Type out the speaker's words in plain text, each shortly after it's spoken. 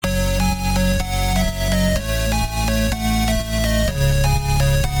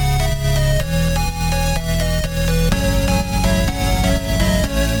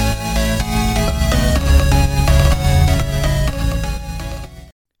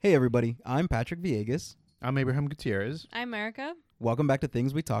Hey everybody, I'm Patrick Villegas. I'm Abraham Gutierrez. I'm Erica, Welcome back to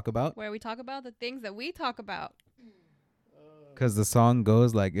Things We Talk About. where we talk about the things that we talk about. Because the song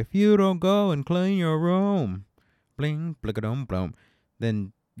goes like, if you don't go and clean your room, bling, blicka-dum, blum,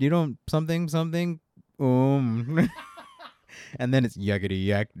 then you don't something, and then it's yakety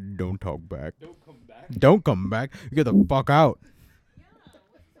yak, don't talk back. Don't come back. Don't come back. Get the fuck out.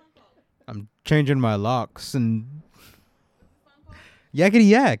 I'm changing my locks and yakety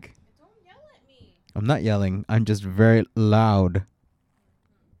yak. Don't yell at me. I'm not yelling. I'm just very loud.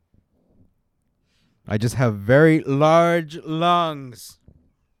 I just have very large lungs.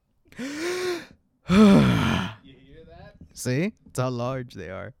 You hear that? See? It's how large they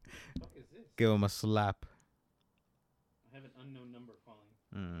are. What is this? Give them a slap. I have an unknown number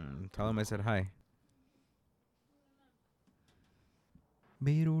calling. Tell them I said hi.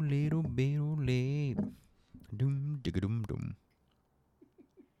 Beetle, little, beetle, little. Doom, digga, doom, doom.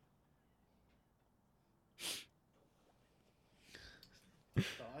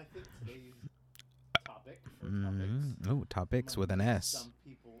 So I think today's topic or Oh, topics with an might make S. Some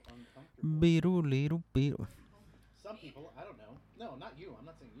people uncomfortable. Beetle, little, beetle. Some people, I don't know. No, not you. I'm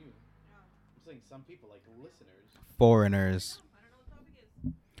not saying you. I'm saying some people, like listeners. Foreigners.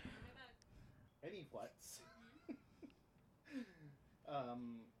 Any what's?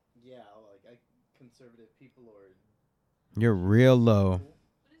 Yeah, like conservative people or. You're real low.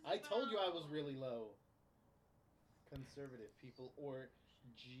 I told you I was really low. Conservative people or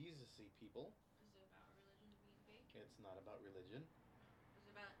Jesus-y people. It's not about religion.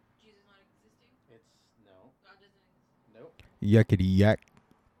 It's no. Nope. Yakety yak.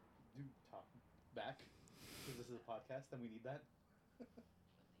 Do talk back. Because this is a podcast and we need that.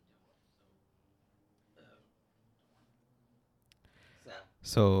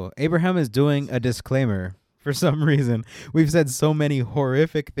 So Abraham is doing a disclaimer for some reason. We've said so many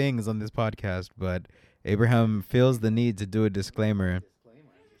horrific things on this podcast, but Abraham feels the need to do a disclaimer Disclaimer,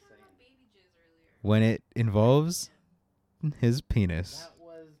 I'm just saying. when it involves his penis. That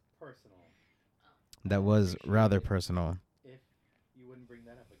was personal. That was rather personal. If you wouldn't bring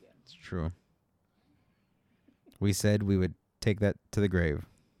that up again. It's true. We said we would take that to the grave.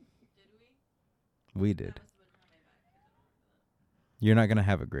 We did. You're not going to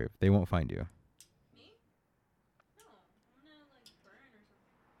have a grave. They won't find you.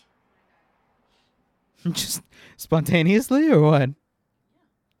 Just spontaneously or what?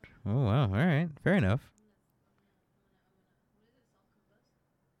 Oh, wow. All right. Fair enough.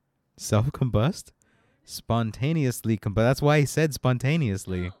 Self-combust? Spontaneously combust. That's why he said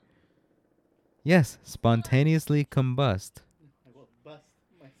spontaneously. Yes, spontaneously combust. I will bust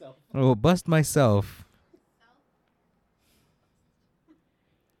myself. I will bust myself.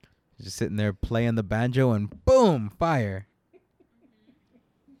 Just sitting there playing the banjo and boom, fire.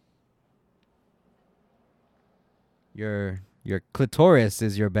 Your clitoris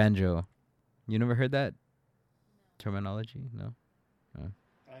is your banjo. You never heard that terminology? No?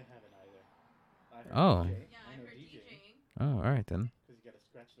 I haven't either. I heard Oh. DJ. I know DJing. Oh, all right then. Because you got to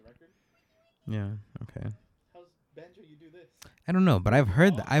scratch the record. Yeah, okay. How's banjo you do this? I don't know, but I've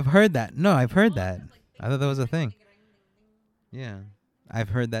heard that. No, I've heard that. I thought that was a thing. Yeah. I've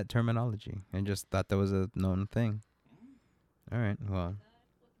heard that terminology. I just thought that was a known thing. All right, well.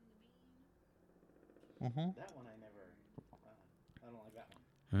 Mm-hmm. That one I never. I don't like that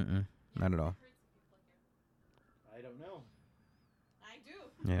one. Mm-mm. Not at all. I don't know. I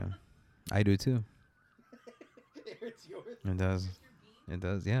do. Yeah. I do too. It hurts yours. It does. It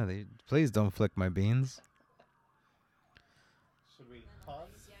does. Yeah, please don't flick my beans. Should we pause?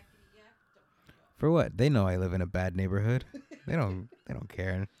 For what? They know I live in a bad neighborhood. They don't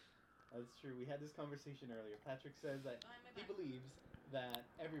care. That's true. We had this conversation earlier. Patrick says that he believes that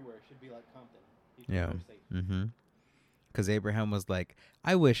everywhere should be like Compton. He thinks Yeah. they're safe. Mm-hmm. Because Abraham was like,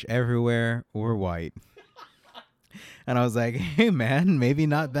 I wish everywhere were white. And I was like, hey, man, maybe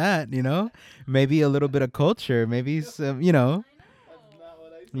not that, you know? Maybe a little bit of culture. Maybe some, you know? That's not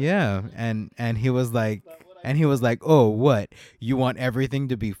what I said. Yeah. And he was like, That's not what I like, oh, what? You want everything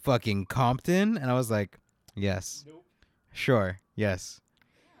to be fucking Compton? And I was like, yes. Nope. Sure. Yes.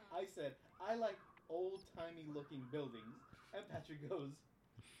 I said, I like old-timey looking buildings. And Patrick goes,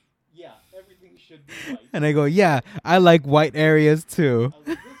 yeah, everything should be white. And I go, yeah, I like white areas too. I was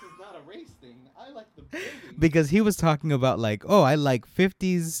like, this is not a race thing. I like the building. Because he was talking about like, oh, I like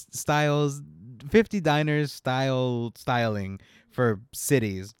 50s styles, 50 diners styling for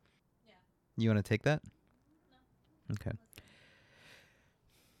cities. Yeah. You want to take that? No. Okay.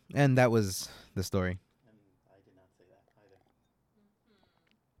 And that was the story. And I did not say that either.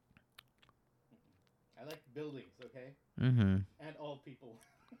 I like buildings, okay? Mm-hmm. And all people.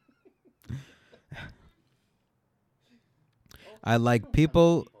 I like Some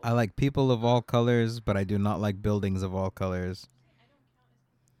people. people. I like people of all colors, but I do not like buildings of all colors.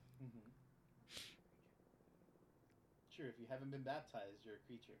 Mhm. Sure, if you haven't been baptized, you're a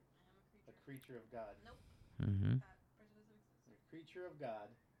creature. A creature of God. Mm-hmm. You're a creature of God.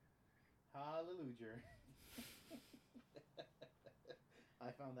 Hallelujah. I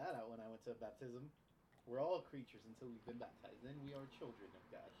found that out when I went to baptism. We're all creatures until we've been baptized. Then we are children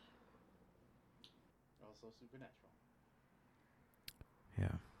of God. Also supernatural.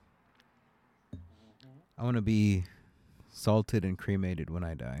 Yeah. Mm-hmm. I want to be salted and cremated when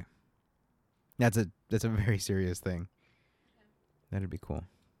I die. That's a very serious thing. That'd be cool.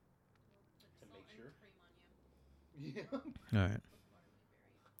 To make sure. Yeah. All right.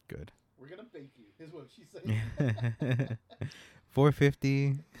 Good. We're gonna bake you, is what she said.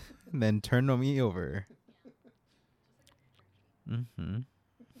 450, then turn me over. Mm-hmm.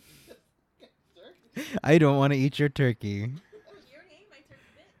 I don't want to eat your turkey. You already ate my turkey,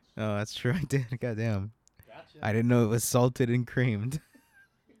 bitch. Oh, that's true. I did. Goddamn. Gotcha. I didn't know it was salted and creamed.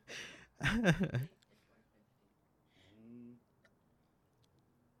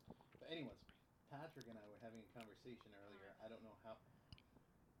 But anyways, Patrick and I were having a conversation earlier. I don't know how.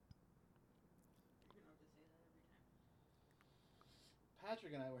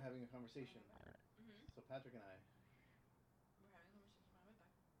 Patrick and I were having a conversation. So Patrick and I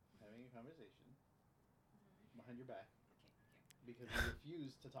having a conversation behind your back because you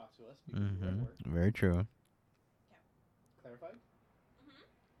refused to talk to us because you were at work. Very true. Clarified?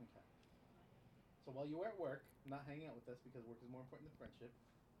 Okay. So while you were at work, not hanging out with us because work is more important than friendship,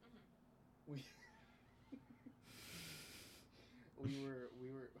 we we were.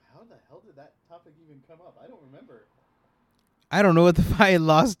 How the hell did that topic even come up? I don't remember. I don't know what the I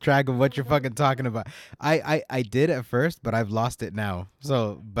lost track of what you're fucking talking about. I did at first, but I've lost it now.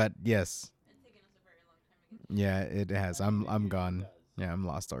 So, but yes. It's taken us a very long time to get. Yeah, it has. I mean, I'm it gone. does. Yeah, I'm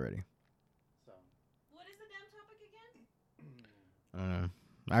lost already. So. What is the damn topic again? I don't know.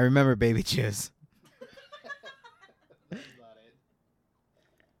 I remember baby jizz. That's about it.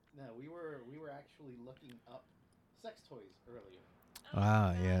 No, we were actually looking up sex toys earlier.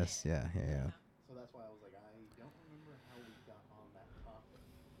 Ah, got yes. it. Yeah. So that's why I was like, I don't remember how we got on that topic.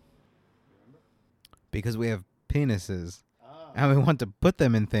 You remember? Because we have penises Ah, and we want to put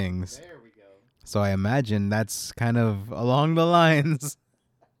them in things. there we go. So I imagine that's kind of along the lines.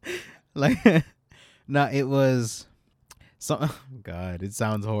 Like, no, it was some. God, it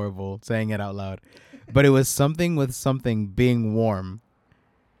sounds horrible saying it out loud, but it was something with something being warm.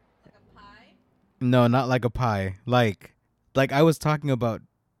 Like a pie? No, not like a pie. Like I was talking about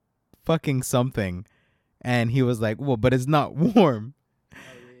fucking something, and he was like, "Well, but it's not warm." Oh,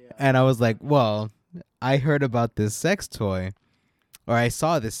 yeah. And I was like, "Well, I heard about this sex toy, or I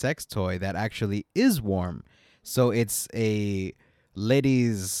saw this sex toy that actually is warm. So it's a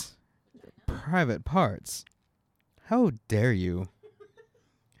lady's private parts." How dare you?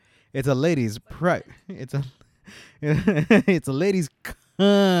 It's a lady's it's a it's a lady's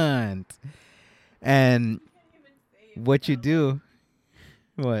cunt. And You can't even say it what you without, do?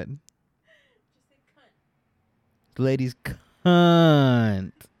 What? Just say cunt. Lady's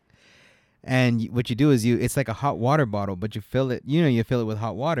cunt. And what you do is it's like a hot water bottle, but you fill it, you fill it with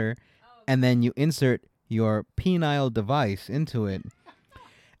hot water, Oh, and then you insert your penile device into it.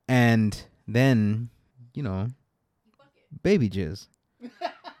 And then, you fuck it. baby jizz.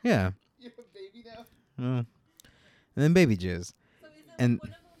 Yeah. You're a baby now? Well, and then baby jizz. So is it And- one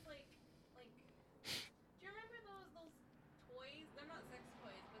of those like do you remember those toys? They're not sex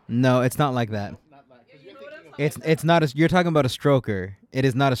toys, but No, it's not like that. Nope, not that. 'Cause You you're know what thinking I'm of talking It's not you're talking about a stroker. It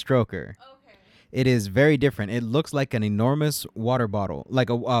is not a stroker. okay. It is very different. It looks like an enormous water bottle, like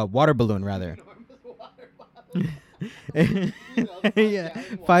a water balloon rather. enormous water bottle. You know, the 5 Yeah,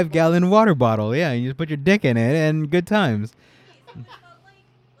 gallon water 5-gallon water bottle. Yeah, you just put your dick in it and good times. Wait, so it's not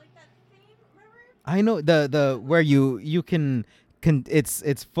like that thing, remember? I know the where you can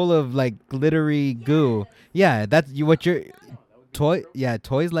it's full of like glittery goo. Yeah, that's what you're That would be toy. stroke. Yeah,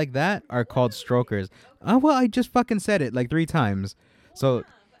 toys like that are called strokers. Oh well, I just fucking said it like 3 times. So Yeah,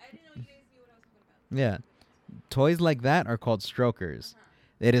 but I didn't know you guys knew what I was talking about. yeah, toys like that are called strokers.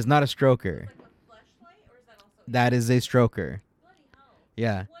 It is not a stroker. Like a fleshlight, or is that also That is a stroker. bloody hell?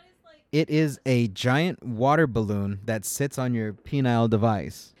 Yeah. What is like It is a giant water balloon that sits on your penile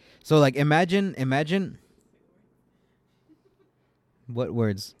device. So like imagine what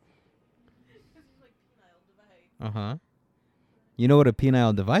words? Because it's like penile device. Uh-huh. You know what a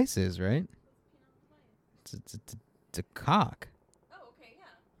penile device is, right? What's a penile device? It's a cock. Oh, okay,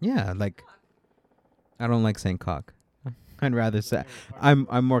 yeah. Yeah, like Cock. I don't like saying cock. I'd rather say I'm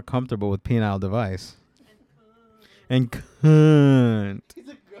more comfortable with penile device. and cunt. He's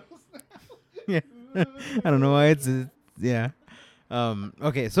a ghost now. Yeah. I don't know why yeah.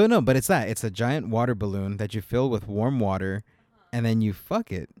 Okay, so no, but it's that. It's a giant water balloon that you fill with warm water and then you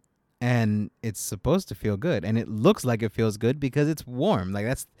fuck it. And it's supposed to feel good. And it looks like it feels good because it's warm. Like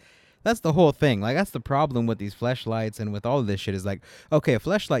that's the whole thing. Like that's the problem with these fleshlights and with all of this shit is like, okay, a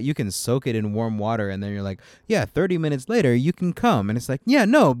fleshlight, you can soak it in warm water and then you're like, yeah, 30 minutes later you can come. And it's like, yeah,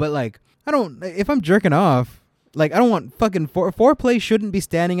 no, but like if I'm jerking off, like I don't want fucking foreplay shouldn't be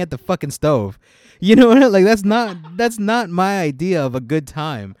standing at the fucking stove. You know what I mean? Like that's not my idea of a good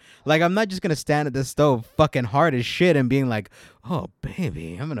time. Like I'm not just gonna stand at the stove fucking hard as shit and being like, oh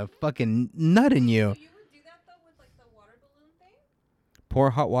baby, I'm gonna fucking nut in you. So you would do that though with like the water balloon thing? Pour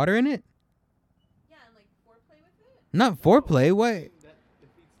hot water in it? Yeah, and like foreplay with it? Not foreplay. What? That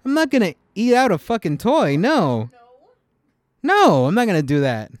defeats I'm not gonna eat out a fucking toy. No. No? No, I'm not gonna do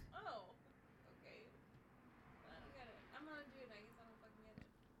that. Oh. Okay. I don't get it. I'm gonna do it. I guess I don't fucking get it.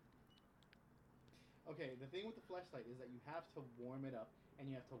 Okay, the thing with the flashlight is that you have to warm it up and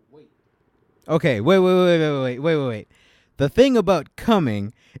you have to wait. Okay, wait. The thing about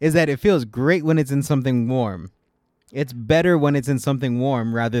coming is that it feels great when it's in something warm. It's better when it's in something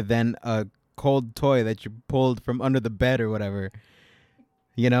warm rather than a cold toy that you pulled from under the bed or whatever.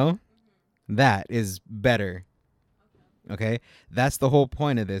 You know? That is better. Okay? That's the whole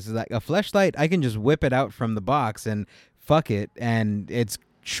point of this. Is like a fleshlight, I can just whip it out from the box and fuck it, and it's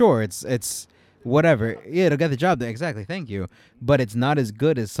whatever. Yeah, it'll get the job done. Exactly. Thank you. But it's not as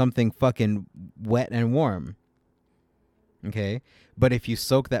good as something fucking wet and warm. Okay? But if you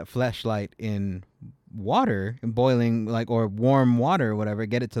soak that fleshlight in water, in boiling like or warm water or whatever,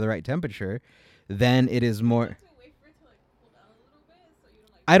 get it to the right temperature, then it is more. You have to wait for it to like cool down a little bit so you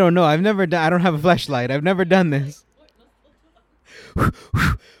don't like. I don't know. I've never done. I don't have a fleshlight. I've never done this. What?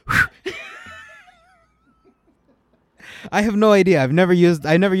 I have no idea. I never used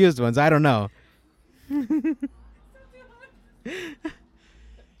one, so I don't know.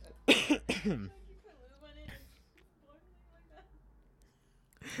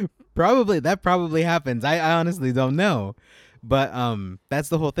 Probably happens. I honestly don't know. But that's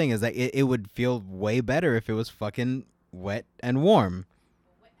the whole thing is that it would feel way better if it was fucking wet and warm.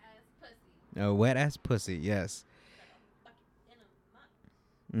 Wet ass pussy. A wet ass pussy, yes. Like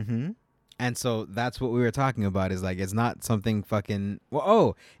a bucket in a mop. Mm-hmm. And so that's what we were talking about is like it's not something fucking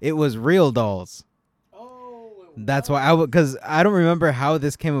it was real dolls. Oh, That's why because I don't remember how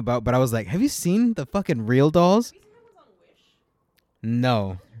this came about, but I was like, have you seen the fucking real dolls? Have you seen the ones on Wish? No.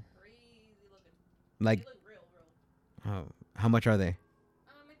 Those are crazy looking. Like They look real. how much are they? I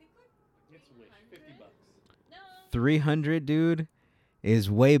think like It's Wish, $50. no. 300, dude,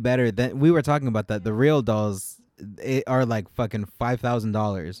 is way better than we were talking about that. The real dolls are like fucking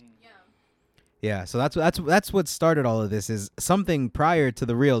 $5,000. Yeah. Yeah, so that's what started all of this is something prior to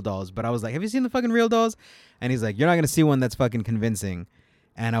the real dolls. But I was like, have you seen the fucking real dolls? And he's like, you're not gonna see one that's fucking convincing.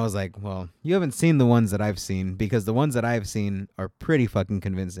 And I was like, well, you haven't seen the ones that I've seen because the ones that I've seen are pretty fucking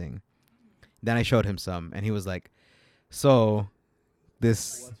convincing. Then I showed him some, and he was like, so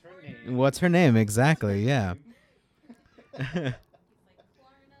this, What's her name? what's her name exactly? Yeah. It's like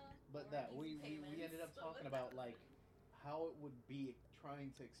Klarna. But that we ended up talking about like how it would be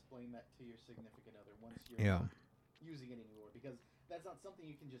trying to explain that to your significant other once you're Yeah. using it anymore because that's not something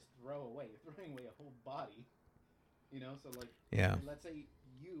you can just throw away. You're throwing away a whole body. You know, so like Yeah. let's say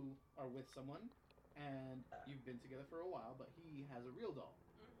you are with someone and you've been together for a while, but he has a real doll.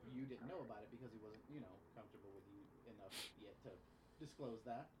 You didn't know about it because he wasn't, comfortable with you enough yet to disclose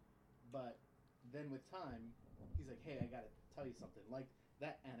that. But then with time, he's like, "Hey, I gotta tell you something." Like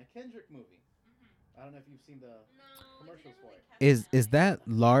that Anna Kendrick movie. I don't know if you've seen the No. commercials for it. Is that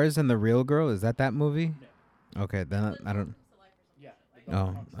Lars and the Real Girl? Is that movie? No. Okay, then I don't. Yeah.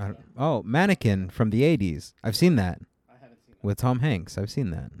 Oh, Mannequin from the 80s. I've seen that I haven't seen that. with Tom Hanks. I've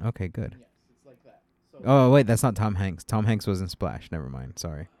seen that. Okay, good. Yes, it's like that. So Oh, wait, that's not Tom Hanks. Tom Hanks was in Splash. Never mind.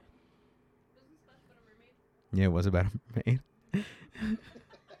 Sorry. Yeah, it was about a mermaid.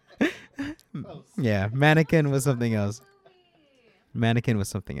 Close. Yeah, Mannequin was something else. Mannequin was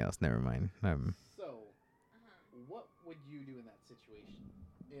something else. Never mind. So, what would you do in that situation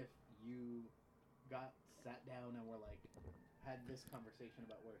if you sat down and were like, had this conversation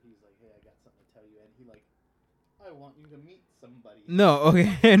about where he's like, "Hey, I got something to tell you," and he like, "I want you to meet somebody." No,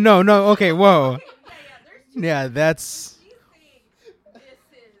 okay. no, okay, whoa. Okay, there's two Yeah, that's. She's saying, this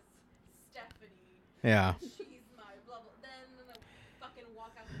is Stephanie. Yeah. She's my blah blah. Then I fucking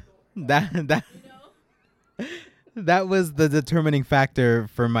walk out the door. That You know? that was the determining factor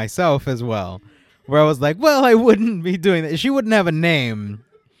for myself as well. Where I was like, well, I wouldn't be doing that. She wouldn't have a name.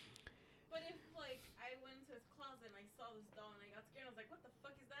 But if like I went into his closet and I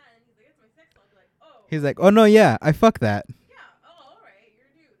He's like, oh no, yeah, I fuck that. Yeah. Oh, all right. You're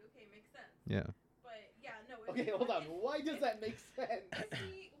a dude. Okay, makes sense. Yeah. But yeah, no. Okay, hold on. Why does that make sense?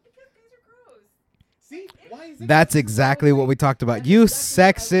 See, because guys are gross. See, why is it? That's gross? exactly what we talked about. That's You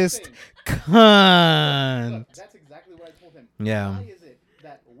exactly what I was sexist saying. cunt. Look, that's exactly what I told him. Yeah. Why is it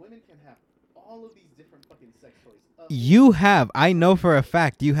that women can have all of these different fucking sex toys? You have, I know for a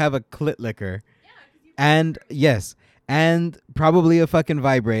fact, you have a clit licker. Yeah, because you. And yes, and probably a fucking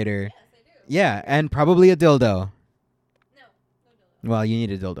vibrator. Yes, I do. Yeah, and probably a dildo. No. No dildo. Well, you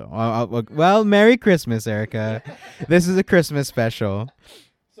need a dildo. Well, Merry Christmas, Erica. This is a Christmas special.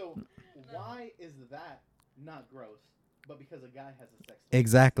 So why is that not gross? But because a guy has a sex toy,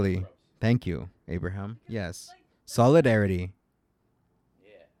 Exactly. it's gross? Thank you, Abraham. Because, Yes. like, Solidarity.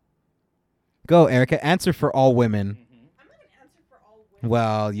 Yeah. Go, Erica. Answer for all women. Mm-hmm. I'm not gonna answer for all women.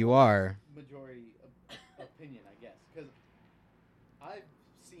 Well, you are. Majority opinion, I guess, because I've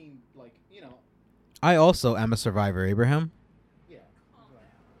seen like I also am a survivor, Abraham. yeah. Calm down.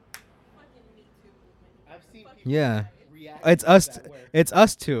 Fucking me too. movement. I've seen Fucking people Yeah. react It's to us. that where- It's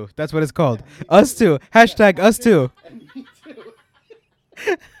us two. That's what it's called. Yeah, me Us too. two. Hashtag Yeah, us two. And me too.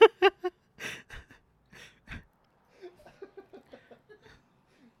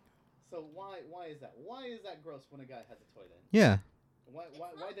 So why is that? Why is that gross when a guy has a toy then? Yeah. Why It's why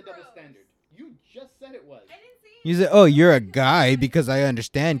not the double gross. standard? You just said it was. I didn't say. You say, oh, you're a guy because I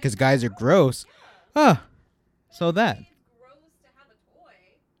understand because guys are gross. Yeah. Huh. So that. It's gross to have a toy.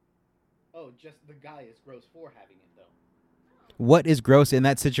 Oh, just the guy is gross for having it though. What is gross in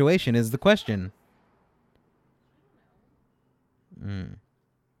that situation is the question. Mm.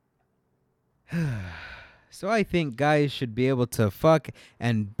 So I think guys should be able to fuck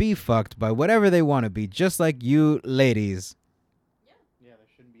and be fucked by whatever they want to be, just like you ladies. Yeah, there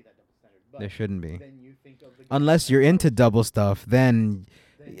shouldn't be that double standard. But There shouldn't be. then you think of the guy Unless you're into double stuff, then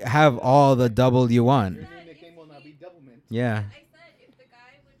then you have all the double you want. Your new nickname will now be Double Mint. Yeah. I said if the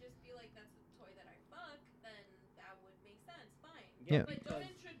guy would just be like, "That's the toy that I fuck," then that would make sense. Fine. Yeah. But don't because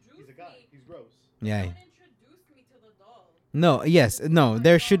introduce he's a guy. me. He's gross. Yeah. Don't introduce me to the doll. No, yes, no,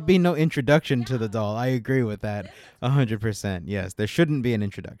 there should be no introduction to the doll. I agree with that. Then that's 100%. Yes, there shouldn't be an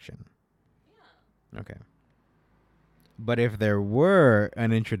introduction. yeah. Okay. But if there were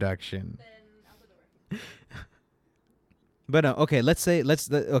an introduction, Then out the door. but okay, let's say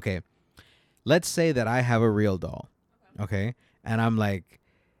that I have a real doll, okay, and I'm like,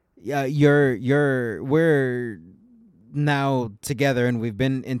 yeah, we're now together and we've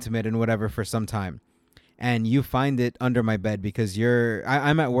been intimate and whatever for some time, and you find it under my bed because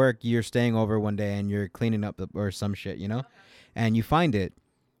I'm at work, you're staying over one day and you're cleaning up or some shit, you know, Okay. and you find it.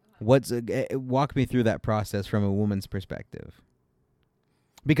 Walk me through that process from a woman's perspective.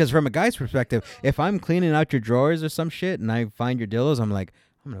 Because from a guy's perspective, if I'm cleaning out your drawers or some shit and I find your dildos, I'm like,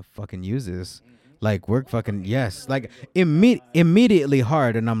 I'm gonna fucking use this. Like we're fucking yes, like immediately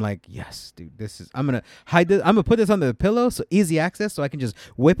hard, and I'm like, yes, dude, this is. I'm gonna hide this. I'm gonna put this under the pillow, so easy access, so I can just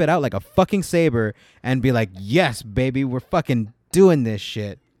whip it out like a fucking saber and be like, yes, baby, we're fucking doing this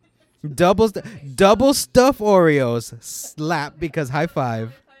shit. Double stuff Oreos, slap because high five.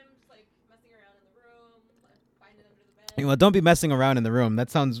 Other times, like messing around in the room, like, find it under the bed. Well, don't be messing around in the room. That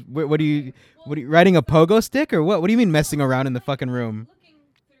sounds. What are you riding a pogo stick or what? What do you mean messing around in the fucking room? Looking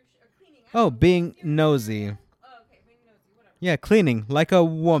through or cleaning out. Oh, being Doing nosy. Oh, okay, being nosy, whatever. Yeah, cleaning like a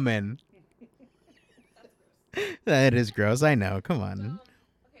woman. That's gross. That is gross. I know. Come on.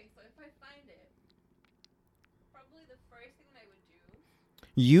 Okay, so if I find it, probably the first thing I would do.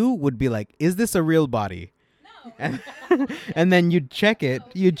 You would be like, "Is this a real body?" No. And, I wouldn't. and then you'd check it.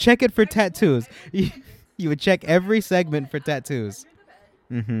 You'd check it for tattoos. You would check every segment for tattoos. Under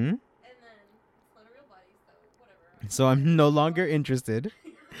the bed, Mm-hmm. and then it's not a real body, so whatever. So I'm no longer interested.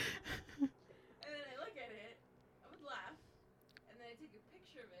 And then I look at it, I would laugh, and then I take a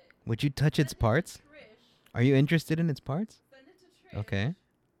picture of it. Would you touch its send it to parts? Trish, Are you interested in its parts? send it to Trish. Okay.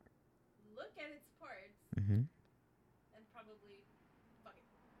 Look at its parts, Mm-hmm. and probably fuck it.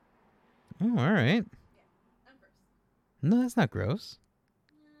 Oh, all right. I'm gross. No, that's not gross.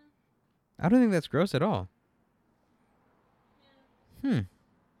 Yeah. I don't think that's gross at all. Yeah.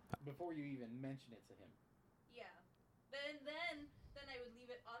 Before you even mention it to him. Yeah. Then I would leave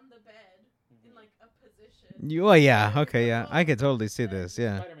it on the bed in like a position. Oh yeah. Okay. Yeah. I could totally see this.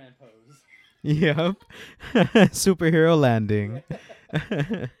 Yeah. Spider-Man pose. Yep. Superhero landing.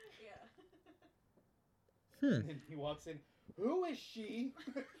 Yeah. And then he walks in. Who is she?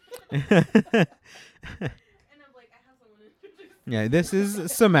 And I'm like, I have someone introduced. Yeah, this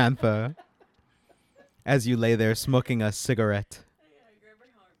is Samantha. As you lay there smoking a cigarette. Yeah, I grab her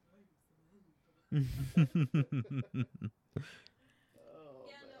arm. Oh,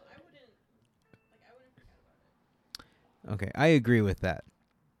 Yeah, no, man. I wouldn't Okay, I agree with that.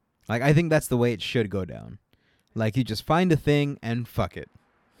 Like, I think that's the way it should go down. Like, you just find a thing and fuck it.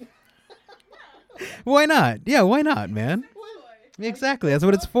 Why not? Yeah, why not, man? Toy. Exactly, that's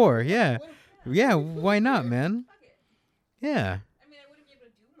what it's for. What Yeah. if- Yeah, what if why not, there? man? Fuck it. Yeah. I mean, I wouldn't be able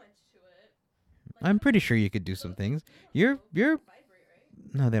to do much to it. Like, I'm pretty sure you could do some things. You're they don't vibrate,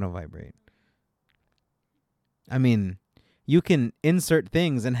 right? no, they don't vibrate. I mean, you can insert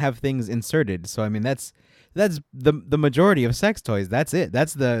things and have things inserted. So I mean, that's the majority of sex toys. That's it.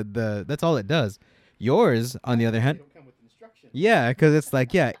 That's that's all it does. Yours, on the other They hand, don't come with instructions. yeah, because it's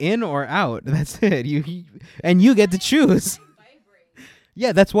like, yeah, in or out. That's it. And you get to choose. Mine vibrates.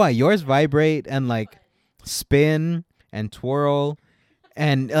 Yeah, that's why yours vibrate and like spin and twirl,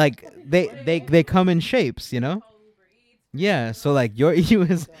 and like they come in shapes, you know. Call Uber Eats. Yeah, so like you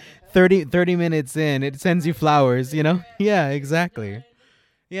was 30 minutes in, it sends you flowers, you know. Yeah, exactly.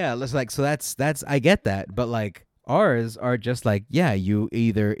 Yeah, let's like, so that's I get that, but like ours are just like, yeah, you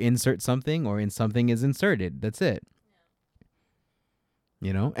either insert something or in something is inserted. That's it.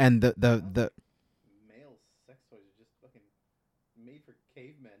 You know, and the Male sex toys are just fucking made for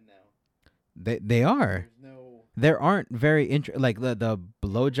cavemen now. they are. There's no. There aren't very like the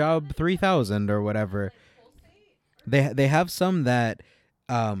blowjob 3000 or whatever. They have some that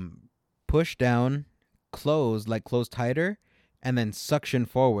push down, close tighter, and then suction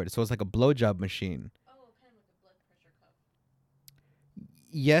forward. So it's like a blowjob machine. Oh, kind of like a blood pressure cuff.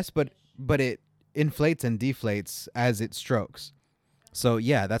 Yes, but it inflates and deflates as it strokes. So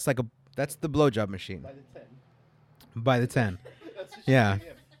yeah, that's the blowjob machine By the 10. by the 10. That's just Yeah.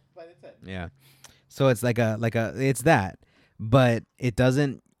 By the 10. Yeah. So it's like a it's that, but it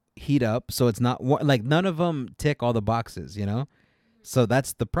doesn't heat up, so it's not like none of them tick all the boxes, you know? So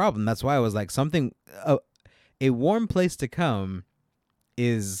that's the problem. That's why I was like something a warm place to come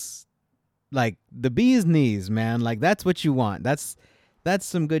is like the bee's knees, man. Like that's what you want. That's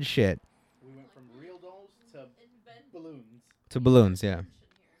some good shit. We went from real dolls to Invent balloons. To balloons, yeah. invention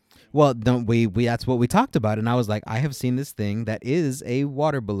here. Well, don't we that's what we talked about, and I was like, I have seen this thing that is a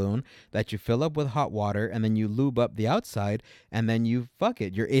water balloon that you fill up with hot water and then you lube up the outside and then you fuck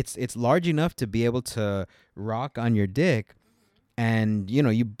it. It's large enough to be able to rock on your dick, and you know,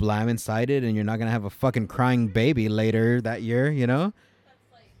 you blam inside it and you're not gonna have a fucking crying baby later that year, you know? That's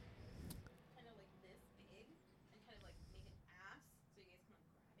like kind of like this big and kind of like make an ass so you guys can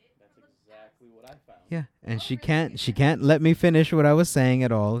like grab it. That's from the exactly what I found. Yeah, and she can't let me finish what I was saying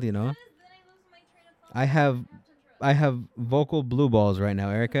at all, you know? ass. Then I lose my train of thought. I have Captain Truck. I have vocal blue balls right now,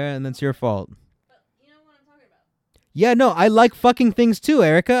 Erica, and that's your fault. But you know what I'm talking about. Yeah, no, I like fucking things too,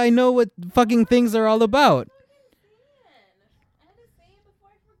 Erica. I know what fucking things are all about. I had to say it before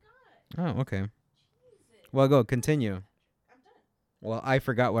I forgot. Oh, okay. Jesus. Well, go continue. I'm done. Well, I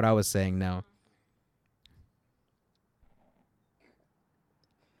forgot what I was saying now. I hate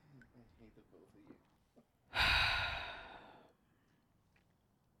the both of you.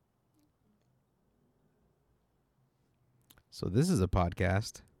 So this is a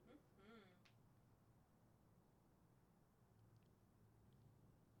podcast.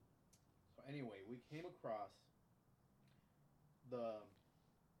 So anyway, we came across the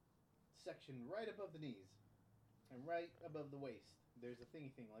section right above the knees and right above the waist. There's a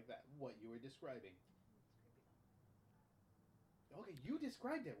thingy thing like that. What you were describing. Okay, you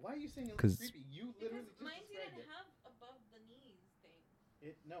described it. Why are you saying it looks 'Cause- creepy? You Because literally just mine described didn't it. have above the knees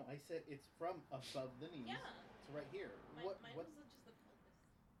thing. No, I said it's from above the knees Yeah. to right here. Mine, What? mine What? was just the pelvis.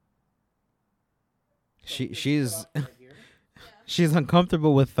 so She it's she's cut off right here? Yeah. she's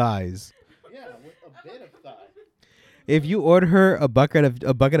uncomfortable with thighs. Yeah, with a bit of thigh. If you order her a bucket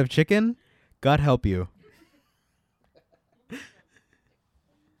of chicken, God help you.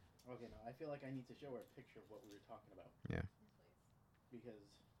 Okay, no, I feel like I need to show her a picture of what we were talking about. Yeah. Because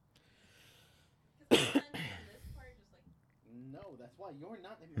Because I'm on this part just like. no, that's why you're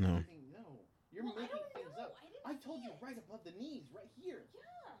not No. making. No, you're Well, I making don't things know. up. I didn't I see told you it. right above the knees, right here. Yeah.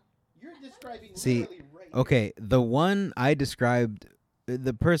 You're describing See, literally right here. Okay, the one I described,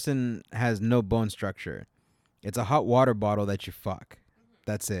 the person has no bone structure. It's a hot water bottle that you fuck.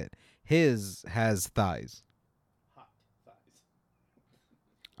 That's it. His has thighs. Hot thighs.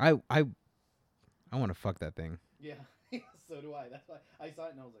 I want to fuck that thing. Yeah, so do I. That's why I saw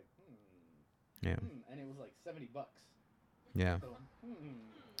it and I was like, Yeah. and it was like $70. Yeah. So,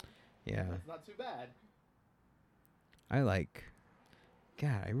 Yeah. that's not too bad. I like.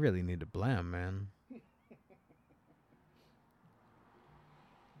 God, I really need to blam, man. I'm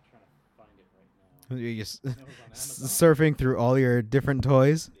trying to find it right now. You're just It was on Amazon. surfing through all your different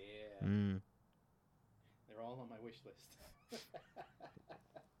toys. Yeah, Mm. they're all on my wish list.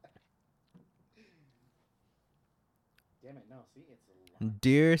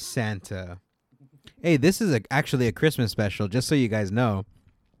 Dear Santa. Hey, this is actually a Christmas special, just so you guys know.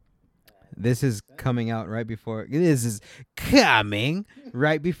 This is coming out right before. This is coming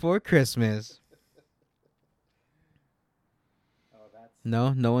right before Christmas. Oh, that's.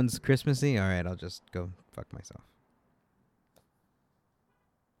 No one's Christmassy? Alright, I'll just go fuck myself.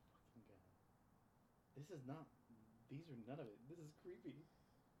 This is not. These are none of it. This is creepy.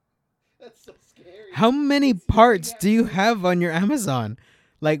 That's so scary. How many It's looking parts at do you me. have on your Amazon?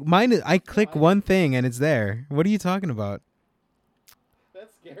 Like mine is, I click I- one thing and it's there. What are you talking about?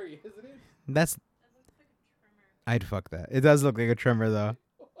 That's scary, isn't it? That's That looks like a trimmer. I'd fuck that. It does look like a trimmer though.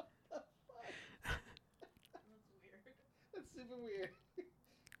 What the fuck? That's weird. That's super weird.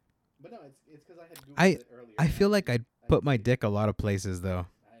 But no, it's because I had Googled I- it earlier. I and feel like I'd put my see it. dick a lot of places though.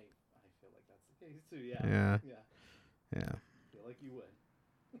 I feel like that's the case too. Yeah. Yeah. Yeah. Yeah. Feel like you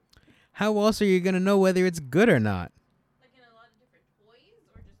would. How else are you gonna know whether it's good or not? Like in a lot of different toys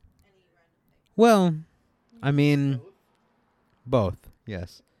or just any random thing? Well, I mean, Both? both.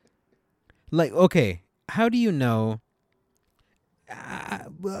 Yes. Like, okay, how do you know?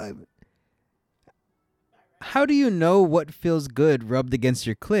 How do you know what feels good rubbed against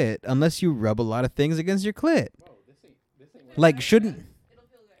your clit unless you rub a lot of things against your clit? Bro, this ain't what Like, it shouldn't- says. It'll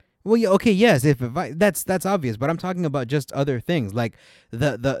feel good. Well, yeah, okay, yes. If that's obvious, but I'm talking about just other things. Like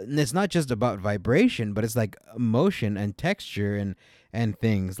the it's not just about vibration, but it's like motion and texture and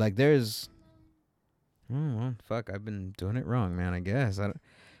things. Like there's, oh well, fuck, I've been doing it wrong, man. I guess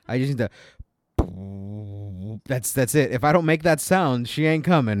I just need to. That's it. If I don't make that sound, she ain't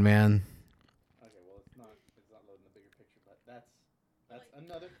coming, man. Okay, well it's not loading the bigger picture, but that's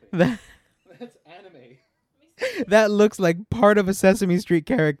another thing. That That's anime. Let me see. that looks like part of a Sesame Street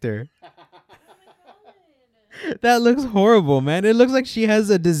character. Oh my god. That looks horrible, man. It looks like she has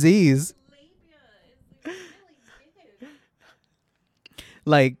a disease. Labia is like really big.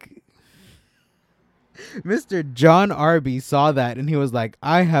 Like Mr. John Arby saw that and he was like,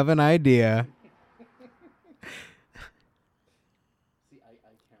 I have an idea. See, I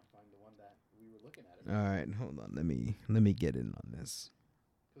can't find the one that we were looking at. All right, hold on. Let me get in on this.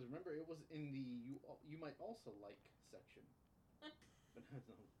 Because remember, it was in the you might also like section, but that's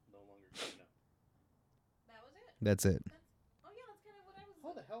no longer good enough. That was it? That's it. Oh yeah, that's kind of what I was.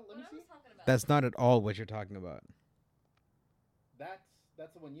 How the hell? Let me what I see. was talking about. That's not at all what you're talking about.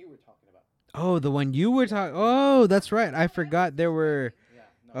 That's the one you were talking about. Oh, the one you were talking. Oh, that's right. I forgot there were. Yeah.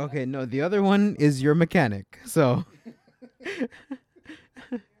 No, Okay, no, the other one is your mechanic. So,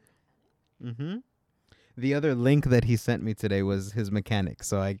 the other link that he sent me today was his mechanic.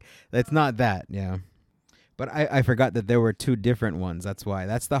 So that's not that. Yeah. But I forgot that there were two different ones. That's why.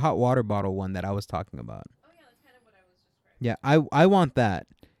 That's the hot water bottle one that I was talking about. Oh yeah, that's kind of what I was describing. Yeah, I want that,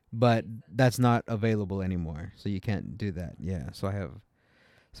 but that's not available anymore. So you can't do that. Yeah. So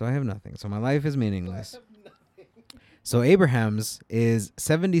I have nothing. So my life is meaningless. So Abraham's is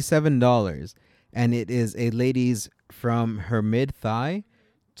 $77, and it is a lady's from her mid thigh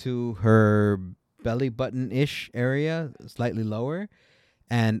to her belly button ish area, slightly lower,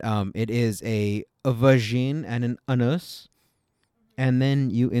 and it is a vagine and an anus, and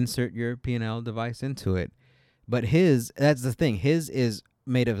then you insert your penile device into it. But that's the thing. His is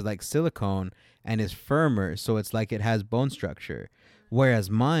made of like silicone and is firmer, so it's like it has bone structure,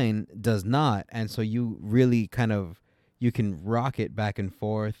 whereas mine does not, and so you really kind of. You can rock it back and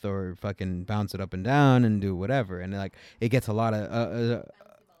forth or fucking bounce it up and down and do whatever. And like it gets a lot of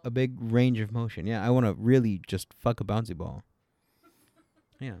a big range of motion. Yeah, I want to really just fuck a bouncy ball.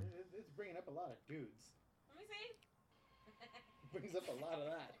 Yeah. It's bringing up a lot of dudes. Let me see. It brings up a lot of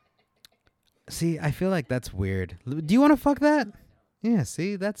that. See, I feel like that's weird. Do you want to fuck that? Yeah,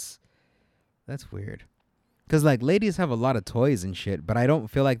 see, that's weird. Cuz like ladies have a lot of toys and shit, but I don't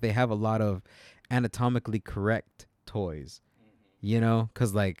feel like they have a lot of anatomically correct toys. You know?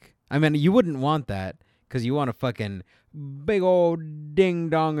 Cuz like I mean, you wouldn't want that cuz you want a fucking big old ding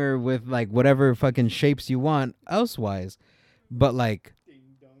donger with like whatever fucking shapes you want elsewise. But like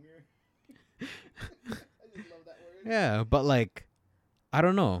Ding donger. I just love that word. yeah, but like I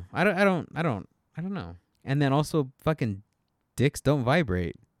don't know. I don't know. And then also fucking dicks don't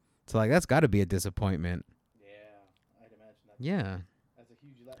vibrate. So like that's got to be a disappointment. Yeah, I'd imagine that. Yeah. That's a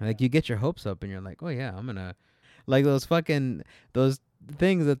huge letdown. Like you get your hopes up and you're like, "Oh yeah, I'm going to like those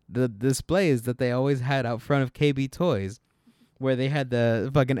things that the displays that they always had out front of KB Toys where they had the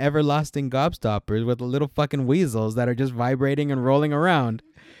fucking everlasting gobstoppers with the little fucking weasels that are just vibrating and rolling around.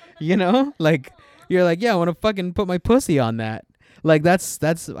 You know? Like you're like, "Yeah, I want to fucking put my pussy on that." Like that's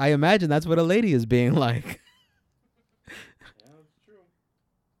I imagine that's what a lady is being like. Yeah, it's true.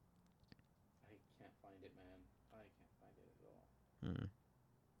 I can't find it, man. I can't find it at all.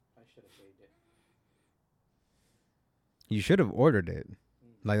 You should have ordered it. Mm.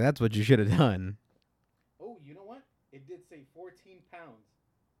 Like that's what you should have done. Oh, you know what? It did say 14 pounds.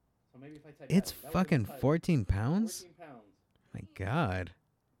 So maybe if I type It's that was fucking the title. 14 pounds? 14 pounds. My God.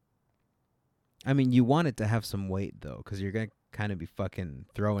 I mean, you want it to have some weight though, because you're gonna kind of be fucking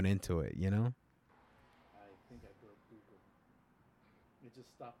throwing into it, you know? I think I broke Google. It just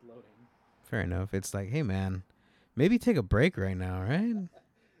stopped loading. Fair enough. It's like, hey man, maybe take a break right now, right?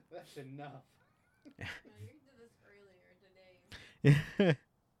 That's enough. No, you did this earlier today.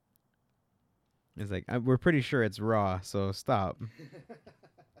 It's like we're pretty sure it's raw, so stop.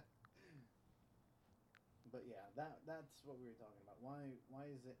 But yeah, that's what we were talking about. Why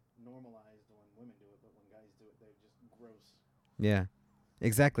is it normalized when women do it, but when guys do it, they're just gross? Yeah,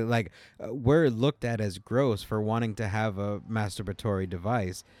 exactly. Like we're looked at as gross for wanting to have a masturbatory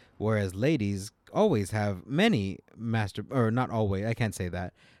device, whereas ladies always have many or not always. I can't say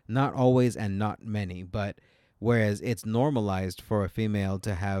that. Not always and not many, but whereas it's normalized for a female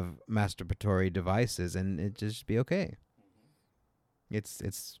to have masturbatory devices and it just be okay. Mm-hmm. It's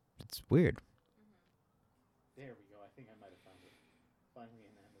weird. There we go. I think I might have found it. Finally,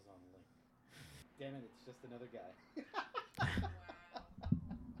 an Amazon link. Damn it! It's just another guy. Wow.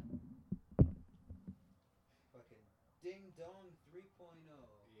 Fucking ding dong 3.0.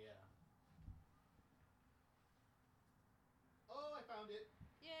 Yeah. Oh, I found it.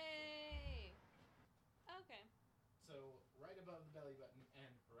 Yay! Okay. So right above the belly button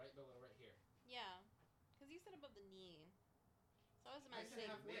and right below right here. Yeah. Because you said above the knee. So I was imagining.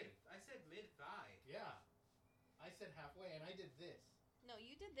 I said mid thigh. Yeah. I said halfway, and I did this. No,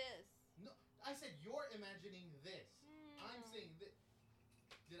 you did this. No, I said you're imagining this. I'm Mm. saying this.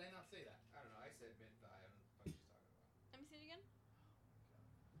 Did I not say that? I don't know. I said mid thigh. I don't know what the fuck she's talking about. Let me see it again.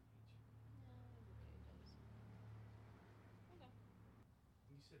 No, everybody does. Okay.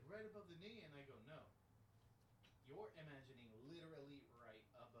 You said right above the knee, and I go no. You're imagining literally right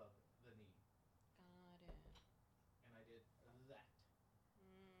above the knee, Got it. and I did that.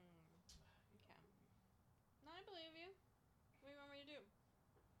 Okay. No, I believe you. What do you want me to do?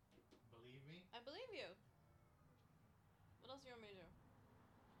 Believe me? I believe you. What else do you want me to do?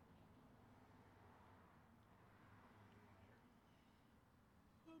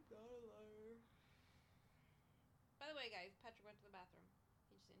 I'm not a liar. By the way, guys, Patrick went to the bathroom.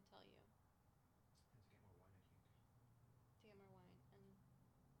 He just didn't tell you. To get more wine, I think.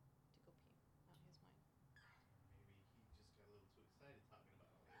 To get more wine and to go pee out his wine. Maybe he just got a little too excited talking about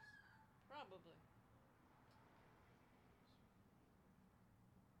all this. Probably.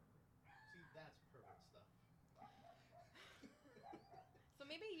 See, that's pervert stuff. So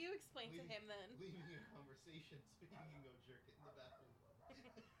maybe you explain to him then. Leaving a conversation so you can go jerk it in the bathroom. Oh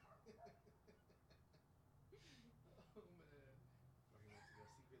man. Or he wants to go secretly order. That's what it was. Yeah.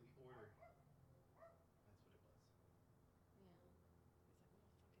 He's like, oh fuck, it is available. It is available.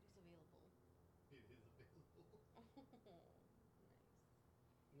 Oh, nice.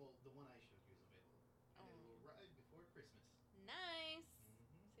 Well, the one I showed you is available. I did a little ride before Christmas. Nice.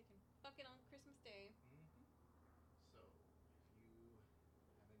 Mm-hmm. So you can fuck it on Christmas Day. Mm-hmm. So, if you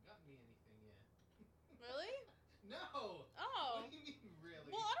haven't gotten me anything yet. Really? No! Oh. What do you mean, really?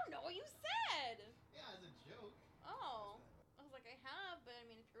 Well, I don't know what you said. Yeah, as a joke. Oh. What's that? I was like, I have, but I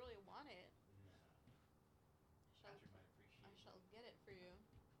mean, if you really want it, Nah. Patrick might appreciate I it. shall get it for you.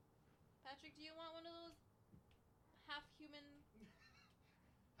 Patrick, do you want one of those half-human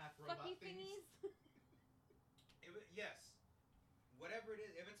Half robot fucky things. thingies? Yes. Whatever it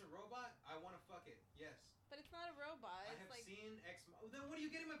is, if it's a robot, I want to fuck it. Yes. But it's not a robot. I It's have like seen X. Then what are you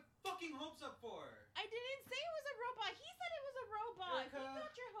getting my fucking hopes up for? I didn't say it was a robot. He said it was a robot. Erica. He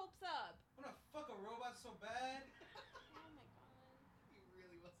got your hopes up. I want to fuck a robot so bad. Oh my god. He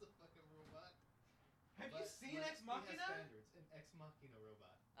really was a fucking robot. Have you seen Ex He has Machina? standards. An Ex Machina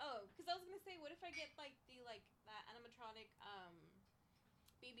robot. Oh, because I was gonna say, what if I get like that animatronic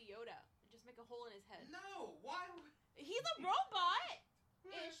Baby Yoda? Just make a hole in his head. No, why? He's a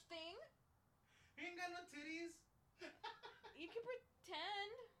robot-ish thing. He ain't got no titties. You can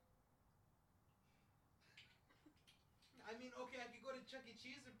pretend. I mean, okay, I could go to Chuck E.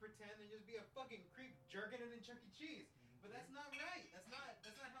 Cheese and pretend and just be a fucking creep jerking it in Chuck E. Cheese. But that's not right. That's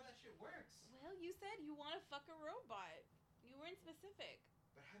not how that shit works. Well, you said you want to fuck a robot. You weren't specific.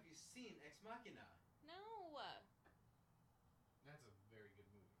 But have you seen Ex Machina? No. That's a very good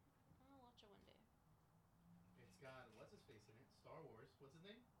movie. I'll watch it one day. It's got what's his face in it? Star Wars. What's his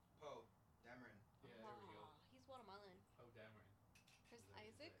name? Poe Dameron. Yeah, there we go. He's Guatemalan. Poe Dameron. Chris Is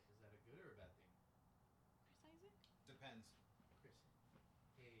Isaac? Is that a good or a bad thing? Chris Isaac? Depends. Chris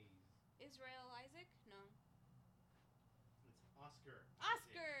Hayes. Israel Isaac? No. It's Oscar.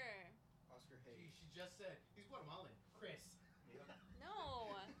 Oscar! Oscar She, Hayes. she just said he's Guatemalan. Chris.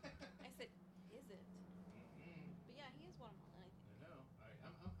 No. I said, is it? But yeah, he is watermelon, I think. I know. All right,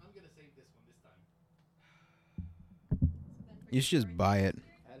 I'm gonna save this one this time. So then for You should just buy it.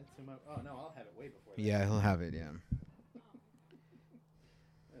 Add it to my. Oh no, I'll have it way before that. Yeah, he'll have it. Yeah.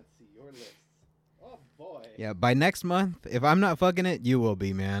 Let's see your lists. Oh boy. Yeah. By next month, if I'm not fucking it, you will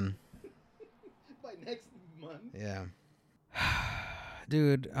be, man. By next month. Yeah.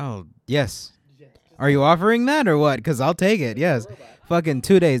 Dude. Oh yes. Yeah, Are you offering that or what? Because I'll take it. Yes. Robot. Fucking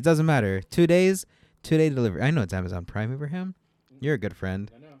 2 days. Doesn't matter. 2 days. 2-day delivery. I know it's Amazon Prime, Abraham. You're a good friend.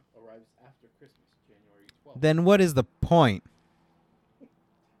 I know. Arrives after Christmas, January 12th. Then what is the point?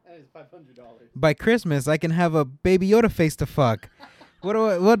 And it's $500. By Christmas, I can have a Baby Yoda face to fuck. What do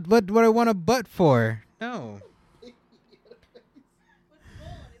I want a butt for? No. What's the goal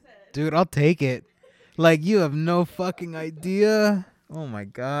on his head? Dude, I'll take it. Like, you have no fucking idea. Oh my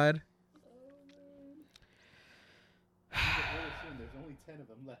god. Really soon, there's only 10 of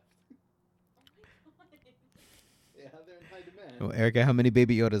them left. Yeah, they're in high demand. Well, Erica, how many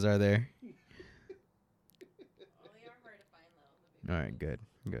Baby Yodas are there? Oh, they are hard to find though. The All right, good.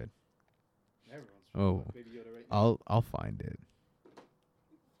 Good. Everyone's Oh. Baby Yoda right now. I'll find it.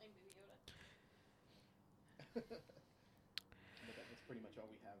 I'm Baby Yoda. But that's pretty much all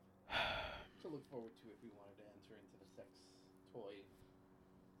we have to look forward to if we wanted to enter into the sex toy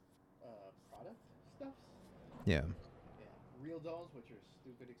product stuff. Yeah. Yeah, real dolls, which are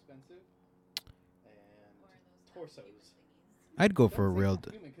stupid expensive, and Or those torsos. thingies. I'd go for a Don't say real.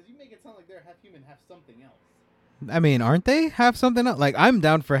 half human, because you make it sound like they're half human, half something else. I mean, aren't they? Have something else? Like, I'm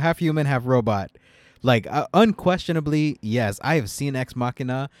down for half human, half robot. Like, unquestionably, yes. I have seen Ex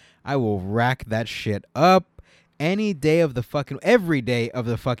Machina. I will rack that shit up any day of the fucking, every day of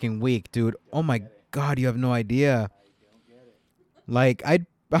the fucking week, dude. Oh my god, you have no idea. I don't get it. Like,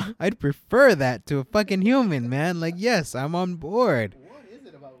 I'd prefer that to a fucking human, man. Like, yes, I'm on board. What is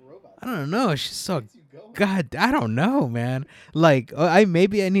it about robots? I don't know. She's so Makes you go? God, I don't know, man. Like,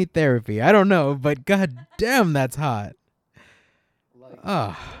 maybe I need therapy. I don't know, but god damn, that's hot. Like,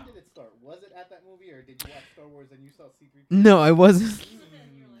 Ah. when did it start? Was it at that movie, or did you watch Star Wars and you saw C-3PO? No, I wasn't.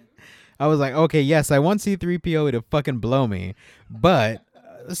 You're like, I was like, okay, yes, I want C-3PO to fucking blow me, but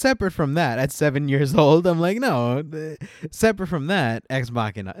separate from that, at 7 years old, I'm like, no. Separate from that, Ex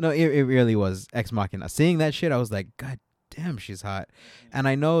Machina. No, it really was Ex Machina. Seeing that shit, I was like, god damn, she's hot. And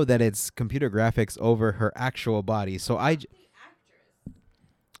I know that it's computer graphics over her actual body, so the actress.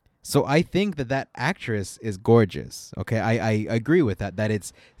 I think that actress is gorgeous. Okay, I agree with that. That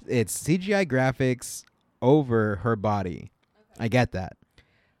it's CGI graphics over her body. Okay. I get that.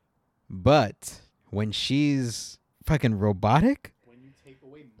 But when she's fucking robotic, When you take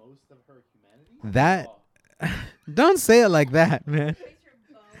away most of her humanity? That- Oh, don't say it like that, man. Replace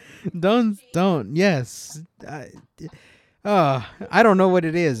her bones. Don't. Yes. I don't know what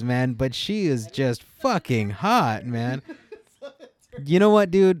it is, man, but she is just fucking hot, man. You know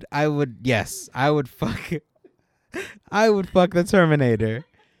what, dude? I would fuck the Terminator.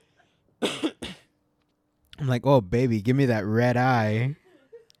 I'm like, oh baby, give me that red eye.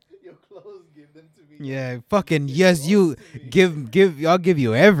 Your clothes, give them to me. Yeah, fucking yes, you give. I'll give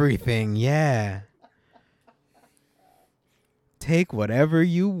you everything. Yeah. Take whatever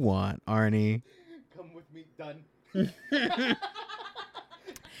you want, Arnie. Come with me, done.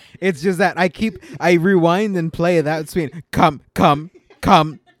 It's just that I rewind and play that scene. Come.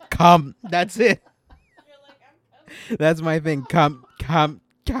 That's it. You're like, I'm coming. That's my thing. Come. Oh,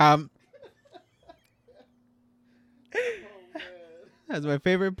 man. That's my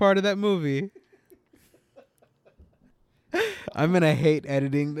favorite part of that movie. I'm gonna hate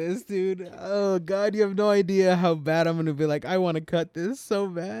editing this, dude. Oh god, you have no idea how bad I'm gonna be. Like, I want to cut this so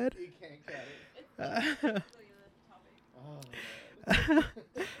bad. You can't cut it. It's literally the topic. Oh, man.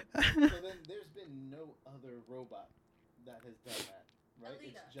 So then there's been no other robot that has done that, right?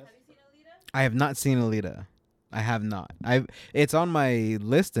 Alita. It's just Have you seen Alita? I have not seen Alita. I have not. It's on my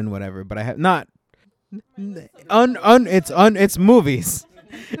list and whatever, but I have not. It's movies.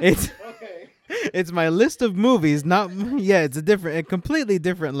 It's okay. it's my list of movies. Not it's a completely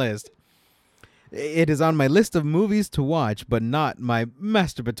different list. It is on my list of movies to watch, but not my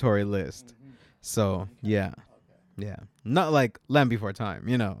masturbatory list. Mhm. So yeah, Okay. yeah, not like Land Before Time,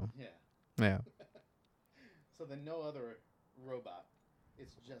 you know. Yeah. Yeah, So then no other robot.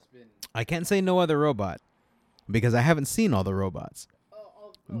 It's just been. I can't say no other robot because I haven't seen all the robots.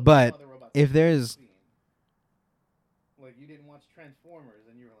 No But other robots if that there's- you've seen. Like you didn't watch Transformers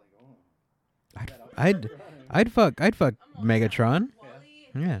and you were like, oh. I'd fuck I'm all Megatron. Wally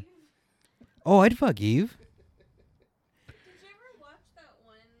Yeah. and Eve. Oh, I'd fuck Eve. Did you ever watch that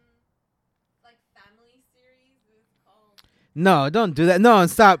one, like, family series? It's called No, don't do that. No,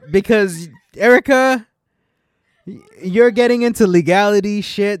 stop. Because Erica, you're getting into legality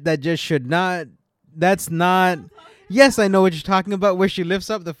shit that just should not. That's not. Yes, I know what you're talking about. Where she lifts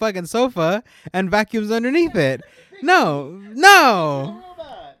up the fucking sofa and vacuums underneath it. No, The no.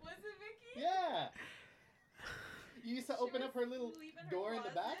 robot. Was it Vicky? Yeah. You used to She open up was her little leaving her door in the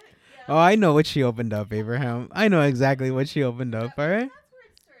back. closet. Yeah. Oh, I know what she opened up, Abraham. I know exactly what she opened up. All right. That's where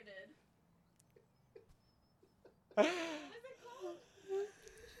it started. What was it called?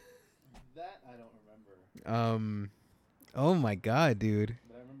 That I don't remember, Oh my God, dude.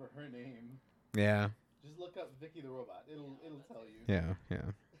 but I remember her name. Yeah. Just look up Vicky the robot. It'll tell you. Yeah.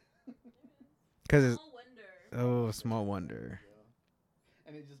 Yeah. Cause it's Small Wonder. small wonder. Yeah.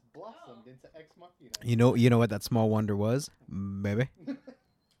 And it just blossomed into Ex Machina. You know what that small wonder was, baby. Just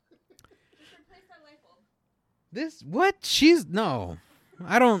replace that light bulb. This what? She's no.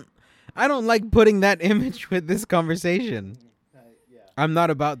 I don't like putting that image with this conversation. Yeah. I'm not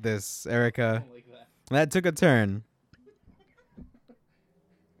about this, I Erica. don't like that. That took a turn.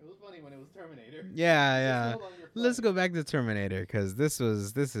 It was funny when it was Terminator. Yeah, It's yeah. no longer Let's funny. go back to Terminator because this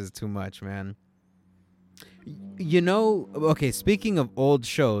is too much, man. You know, okay, speaking of old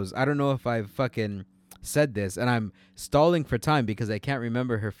shows, I don't know if I've fucking said this, and I'm stalling for time because I can't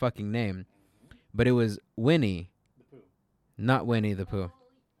remember her fucking name, but it was Winnie, The Pooh. not Winnie the Pooh,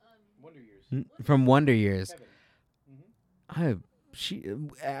 Wonder Years. from Wonder Years. Kevin.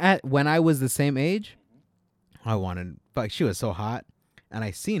 Mm-hmm. When I was the same age, I wanted, she was so hot, and I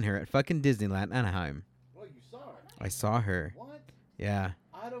seen her at fucking Disneyland Anaheim. Well, you saw her. I saw her. What? Yeah.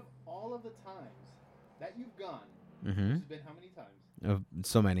 Out of all of the times that you've gone, Mm-hmm. which has been how many times?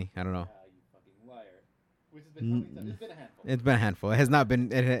 So many. I don't know. You fucking liar. Which has been how many times? It's been a handful. It's been a handful. It has not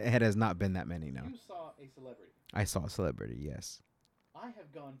been. It has not been that many. No. You saw a celebrity. I saw a celebrity. Yes. I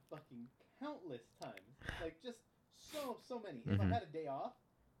have gone fucking countless times. Like just so many. If Mhm. I had a day off,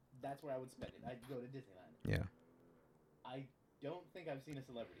 that's where I would spend it. I'd go to Disneyland. Yeah. I don't think I've seen a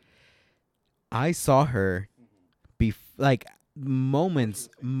celebrity. I saw her like moments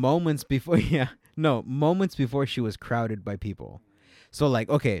before. Yeah. No, moments before she was crowded by people. So like,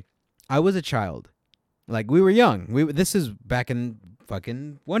 okay, I was a child. Like we were young. This is back in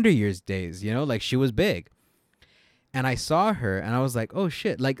fucking Wonder Years days, you know? Like she was big. And I saw her and I was like, "Oh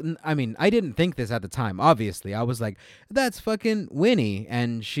shit." Like I mean, I didn't think this at the time. Obviously, I was like, "That's fucking Winnie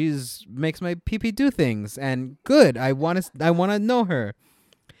and she's makes my pee do things and good. I want to know her."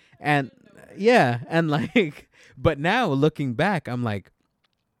 And yeah, and like but now looking back, I'm like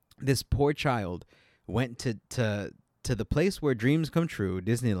this poor child went to the place where dreams come true,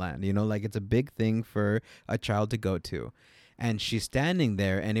 Disneyland, you know, like it's a big thing for a child to go to. And she's standing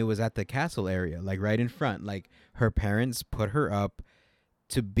there and it was at the castle area, like right in front. Like her parents put her up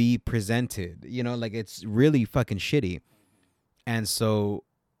to be presented, you know, like it's really fucking shitty. And so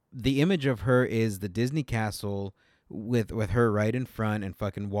the image of her is the Disney castle with her right in front and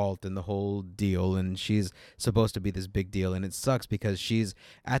fucking Walt and the whole deal, and she's supposed to be this big deal, and it sucks because she's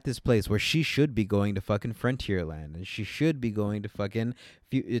at this place where she should be going to fucking Frontierland and she should be going to fucking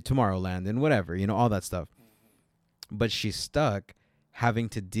Tomorrowland and whatever, you know, all that stuff. But she's stuck having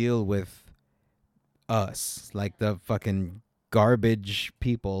to deal with us, like the fucking garbage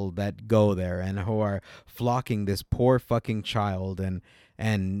people that go there and who are flocking this poor fucking child and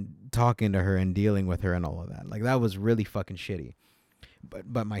talking to her and dealing with her and all of that. Like that was really fucking shitty.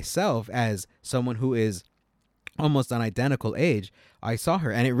 But myself, as someone who is almost an identical age, I saw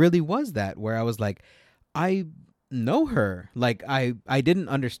her and it really was that where I was like, I know her. Like I didn't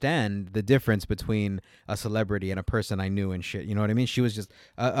understand the difference between a celebrity and a person I knew and shit. You know what I mean? She was just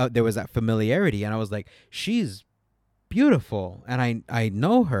there was that familiarity and I was like, she's beautiful and I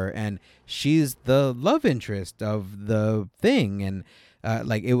know her and she's the love interest of the thing and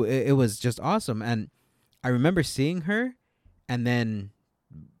like it was just awesome. And I remember seeing her and then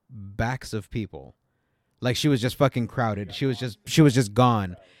backs of people, like she was just fucking crowded. She was just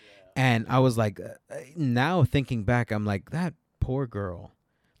gone. And I was like, now thinking back, I'm like, that poor girl.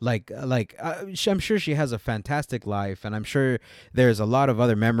 I'm sure she has a fantastic life, and I'm sure there's a lot of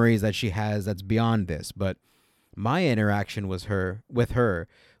other memories that she has that's beyond this. But my interaction with her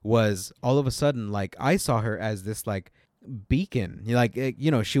was all of a sudden, like, I saw her as this, like, beacon. Like, you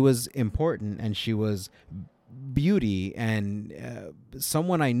know, she was important, and she was beauty, and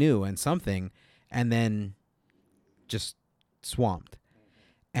someone I knew, and something, and then just swamped.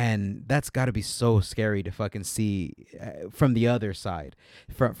 And that's got to be so scary to fucking see from the other side,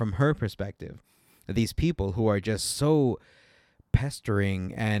 from her perspective. These people who are just so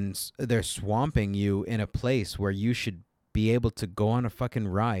pestering and they're swamping you in a place where you should be able to go on a fucking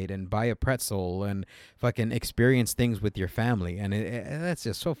ride and buy a pretzel and fucking experience things with your family. And that's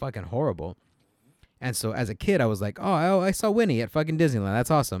just so fucking horrible. And so as a kid, I was like, oh, I saw Winnie at fucking Disneyland.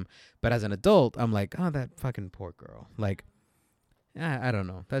 That's awesome. But as an adult, I'm like, oh, that fucking poor girl. Like, I don't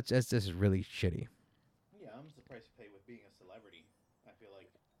know. That's just really shitty. Yeah, I'm surprised you pay with being a celebrity. I feel like.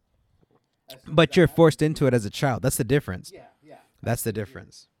 As soon as But that you're happens- forced into it as a child. That's the difference. Yeah, yeah. That's the You're-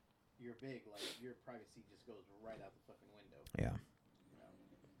 difference. You're big, like your privacy just goes right out the fucking window. Yeah. You know?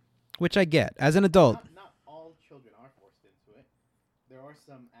 Which I get. As an adult, Not all children are forced into it. There are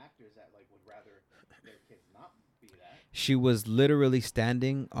some actors that like would rather their kids not be that. she was literally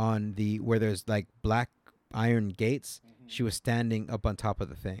standing on where there's like black iron gates. She was standing up on top of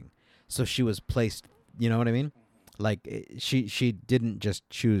the thing. So she was placed, you know what I mean? Like she didn't just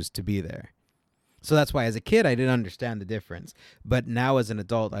choose to be there. So that's why as a kid I didn't understand the difference. But now as an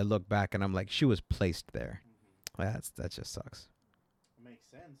adult I look back and I'm like, she was placed there. That just sucks. It makes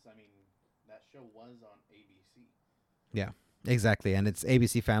sense. I mean, that show was on ABC. Exactly. And it's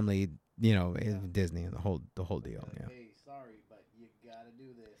ABC Family, you know, Yeah. Disney and the whole deal. Like, Yeah. hey, sorry, but you gotta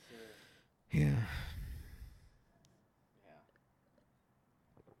do this, sir. Yeah. Yeah.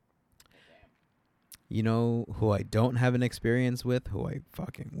 Damn. You know who I don't have an experience with, who I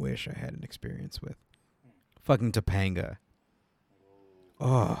fucking wish I had an experience with? Fucking Topanga.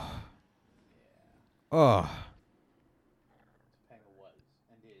 Whoa. Oh. Yeah. Oh. Topanga was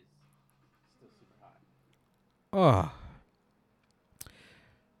and is still super hot. Oh.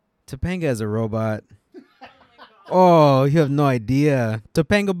 Topanga is a robot. Oh my god. Oh, you have no idea.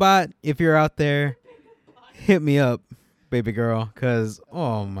 Topanga bot, if you're out there, hit me up, baby girl, cuz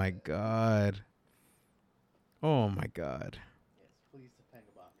oh my god. Oh my god. Yes, please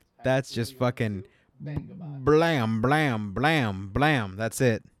Topanga Bot. That's Patrick just Williams fucking to Banga Bot. blam blam blam blam. That's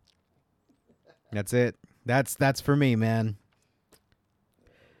it. That's it. That's for me, man.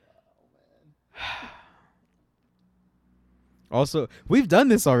 Oh man. Also, we've done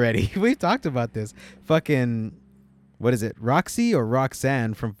this already. We've talked about this. Fucking what is it? Roxy or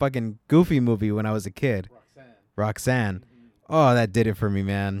Roxanne from fucking Goofy movie when I was a kid. Roxanne. Mhm. Oh, that did it for me,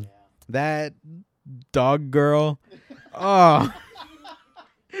 man. Yeah. That dog girl. Oh,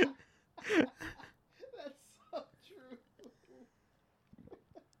 That's so true.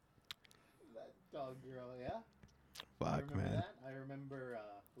 That dog girl, yeah. I fuck, remember man. that. I remember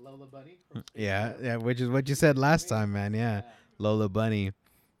Lola Bunny. From Scooby-Doo. Yeah, which is what you said last time, man. Yeah, Lola Bunny.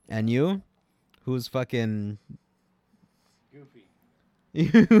 And you? Who's fucking Goofy.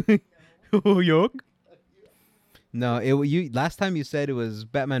 Yoke? No, you last time you said it was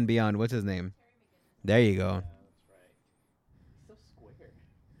Batman Beyond. What's his name? There you Yeah, go. that's right. He's so square.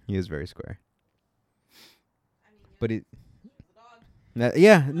 He is very square. I mean, But yeah, he the dog.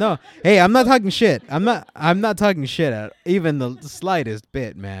 yeah, no. Hey, I'm not talking shit. I'm not talking shit at even the slightest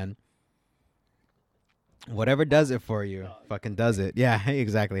bit, man. Whatever does it for you, Dog. fucking does it. Yeah,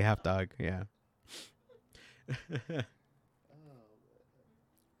 exactly. Half dog. Yeah.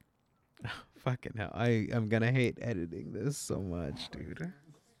 Oh, Fucking hell. I'm gonna hate editing this so much, dude. that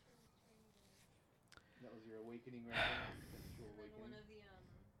was your awakening right there. Sexual And then one awakening. of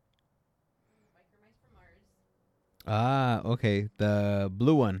the biker mice from Mars. Ah, okay. The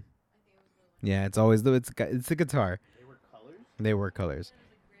blue one. I think it was the one. Yeah, it's always it's the guitar. They were colors. They were colors. There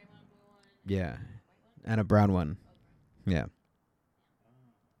was a gray one, blue one, Yeah. white one. And a brown one. Yeah.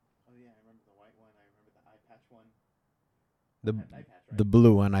 Oh yeah, I remember the white one. I remember the eye patch one. The Had an eye patch, right? the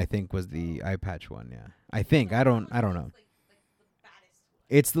blue one I think was the eye patch one, yeah. I think. I don't know. Like the baddest one.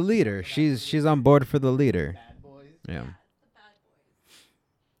 It's the leader. She's on board for the leader. Bad boys. Yeah. The bad boys.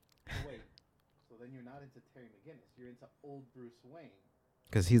 Oh, wait. So then you're not into Terry McGinnis. You're into old Bruce Wayne.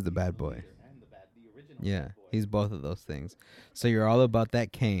 Cuz he's the He's bad boy. leader and the original Yeah, bad boy. he's both of those things. So you're all about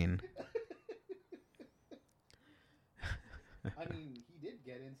that cane. I mean, he did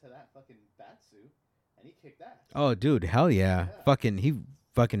get into that fucking bat suit, and he kicked ass. Oh, dude, hell yeah. Yeah. He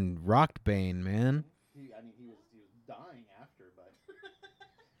fucking rocked Bane, man. He was dying after, but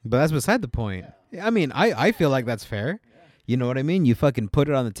But that's beside the point. Yeah. I mean, I feel like that's fair. yeah. You know what I mean? You fucking put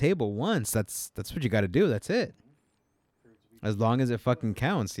it on the table once. That's what you got to do. That's it. Proved to be As true. long as it fucking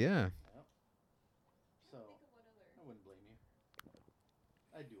counts, yeah. So I wouldn't blame you.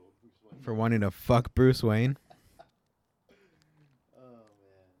 I do old Bruce Wayne. For wanting to fuck Bruce Wayne. Oh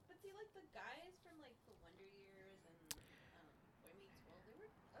man. But see, like the guys from like the Wonder Years and Boy Meets World, they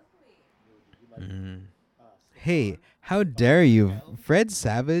were ugly. Yo, did you like, Mm. Stefan Hey, how from dare you? Bell? Fred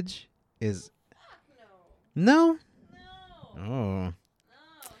Savage is Fuck no. no. No. Oh, No.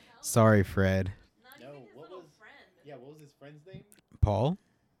 sorry, Fred. Not No, even his what little was- friend. Yeah, what was his friend's name? Paul,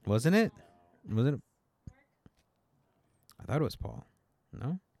 wasn't it? No. Was it thought it was Paul. No. No, That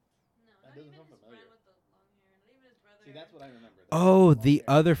not doesn't even sound his familiar. friend with the long hair. Not even his brother. See, that's what I remember. Oh, the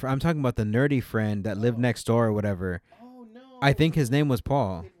other. I'm talking about the nerdy friend that lived Oh. next door or whatever. Oh no. I think his name was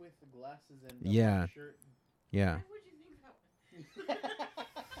Paul. Kid with the glasses and the Yeah. white shirt. Yeah. Why would you think that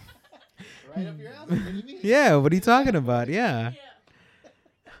one? Right up your alley. What do you mean? Yeah. What are you talking about? Yeah. None of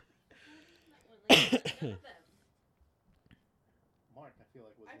them. Mark, I feel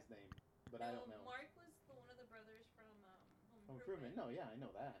like was his name, but I don't know. Mark was one of the brothers from Home Improvement. No, yeah, I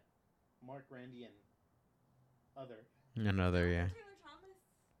know that. Mark, Randy, and other. Another. Yeah. Taylor Thomas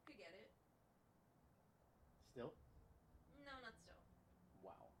could get it. Still? No, not still.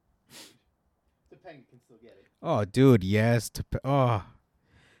 Wow. Dude. Topanga can still get it. Oh, dude. Yes. Topanga,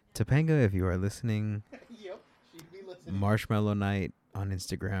 if you are listening, Yep. She'd be listening. Marshmallow Night on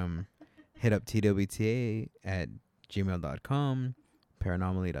Instagram. Hit up twta at gmail.com,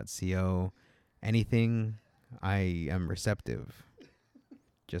 paranormally.co. Anything, I am receptive.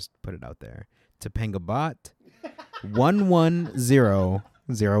 Just put it out there. Topanga Bot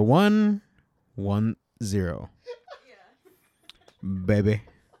 1100110. Yeah. Baby.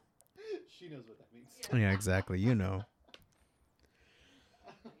 She knows what that means. Yeah, exactly. You know.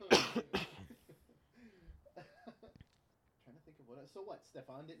 Trying to think of what. So what?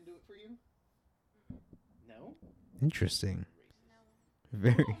 Stefan didn't do it for you? No. Interesting. No.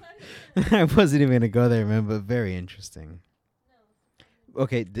 Very. I wasn't even gonna go there, man, but very interesting. No.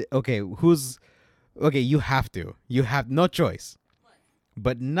 Okay, who's okay, you have to. You have no choice. What?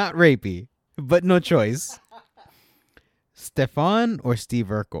 But not rapey. But no choice. Stefan or Steve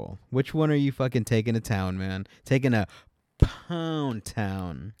Urkel? Which one are you fucking taking to town, man? Taking a pound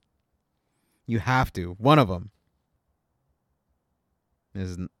town. You have to. One of them.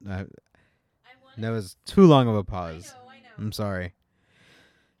 That was too long of a pause. I know. I'm sorry.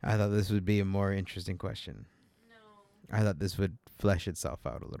 I thought this would be a more interesting question. No. I thought this would flesh itself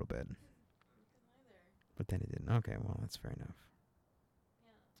out a little bit. Neither. But then it didn't. Okay, well, that's fair enough.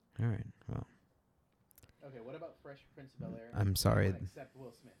 Yeah. All right. Well, Okay, what about Fresh Prince of Bel-Air? I'm sorry. Anyone except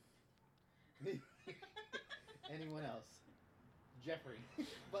Will Smith. Anyone else? Jeffrey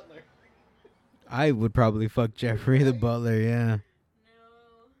Butler. I would probably fuck Jeffrey the Butler, yeah.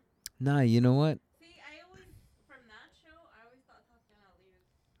 No. Nah, you know what? See, I always, from that show, I always thought Tatiana Ali was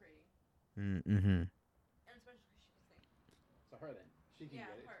pretty. Mm-hmm. And especially because she could sing. So her then. She can Yeah,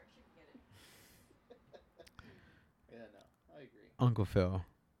 get it. her. She could get it. Yeah, no. I agree. Uncle Phil.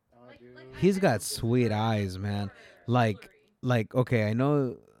 Oh, dude. He's got sweet eyes, man. Like, Blurry. okay, I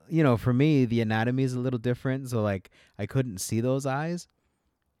know, for me, the anatomy is a little different, so, like, I couldn't see those eyes,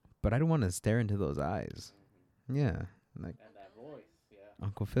 but I don't want to stare into those eyes. Mhm. Yeah, like, And that voice, yeah.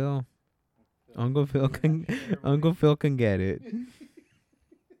 Uncle Phil. Phil. Uncle Phil He can, has to shredder Uncle voice. Phil can get it.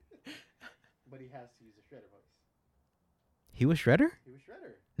 But he has to use a shredder voice. He was Shredder? He was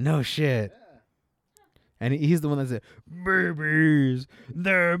Shredder. No shit. Yeah. And he's the one that said, babies,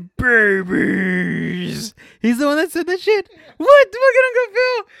 they're babies. He's the one that said that shit. What? Fucking Uncle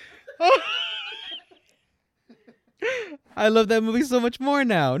Phil. Oh. I love that movie so much more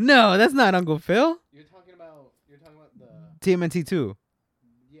now. No, that's not Uncle Phil. You're talking about the TMNT 2,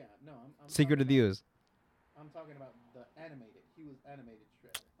 yeah, no, I'm Secret talking of the about- Ooze. I'm talking about the animated. He was animated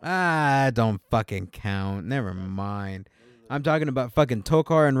Shredder. Ah, don't fucking count. Never mind. Those are the- I'm talking about fucking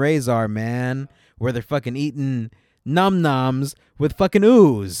Tokar and Razor, man. Where they're fucking eating num-noms with fucking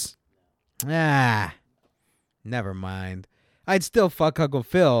ooze. Ah, never mind. I'd still fuck Uncle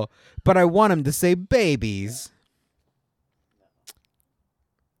Phil, but I want him to say babies.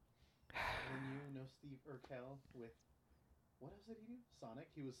 When you know Steve Urkel with what else did he do? Sonic.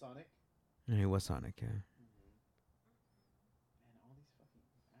 He was Sonic. He was Sonic, yeah. And all these fucking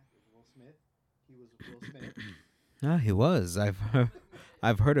actors. Will Smith. He was Will Smith. Ah, he was.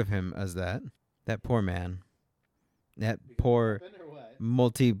 I've heard of him as that. That poor man. That Because poor of nothing or what?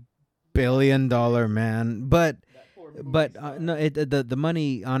 multi-billion-dollar man. But That poor movie But star. no, the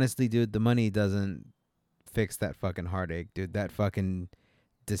money. Honestly, dude, the money doesn't fix that fucking heartache, dude. That fucking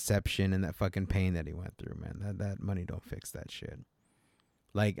deception and that fucking pain that he went through, man. That money don't fix that shit.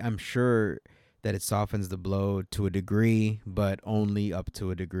 Like, I'm sure that it softens the blow to a degree, but only up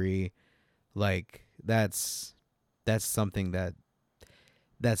to a degree. Like, that's something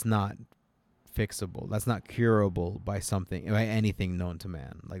that's not fixable. That's not curable by anything known to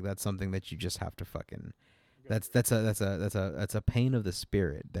man. Like, that's something that you just have to fucking. That's a pain of the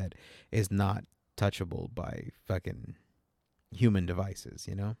spirit that is not touchable by fucking human devices,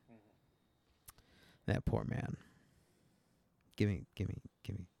 you know? Mhm. That poor man. Give me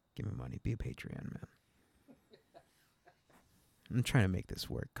money. Be a Patreon, man. I'm trying to make this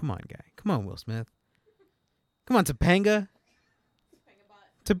work. Come on, guy. Come on, Will Smith. Come on, Topanga.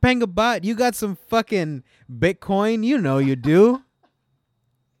 Topanga Bot, you got some fucking Bitcoin. You know you do.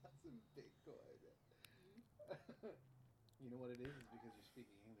 That's some Bitcoin. You know what it is? It's because you're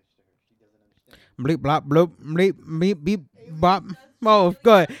speaking English to her. She doesn't understand. Bleep, blop, bloop, bleep, beep, beep, bop. Oh,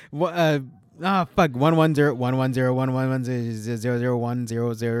 go ahead. Fuck. 110 110 111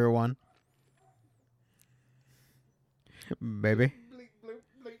 001 Baby. Bleep, bloop,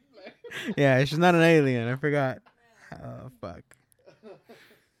 bleep, bleep. Yeah, she's not an alien. I forgot. Oh, fuck. Oh,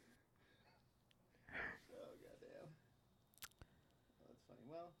 goddamn. That's funny.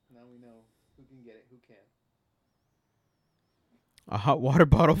 Well, now we know who can get it, who can't. A hot water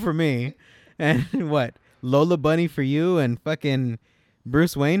bottle for me. And what? Lola Bunny for you and fucking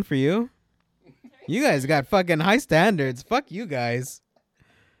Bruce Wayne for you? You guys got fucking high standards. Fuck you guys.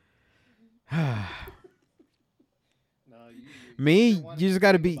 No, Me, don't wanna you just be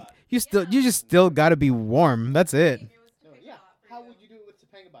gotta Topanga be. Bot. You just still gotta be warm. That's it. No, yeah. How would you do it with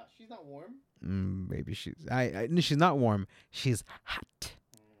Topanga Bot? She's not warm. Maybe she's. She's not warm. She's hot.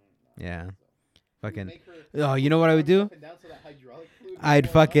 No, Yeah. so. You Fucking. make her Oh, you know what I would do? up and down so that hydraulic fluid would I'd pour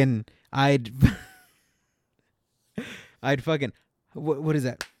off. fucking. I'd fucking. What is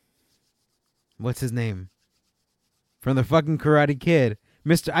that? What's his name? From the fucking Karate Kid,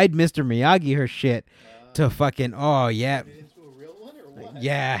 I'd Mr. Miyagi her shit to fucking. Oh yeah. Turn it into a real one or what?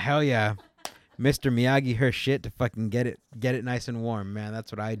 Yeah, hell yeah. Mr. Miyagi her shit to fucking get it nice and warm, man.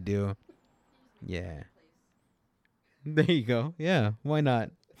 That's what I'd do. Yeah. There you go. Yeah, why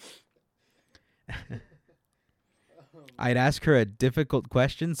not? I'd ask her a difficult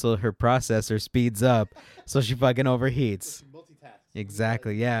question so her processor speeds up so she fucking overheats. She multitasks.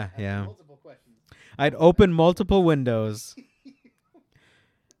 Exactly, yeah, Asks yeah. Multiple questions. I'd open multiple windows.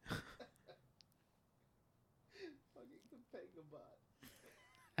 Fucking Topanga Bot.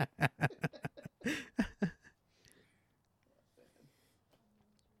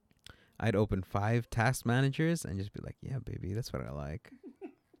 I'd open 5 task managers and just be like, yeah, baby, that's what I like.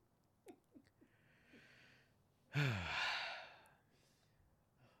 I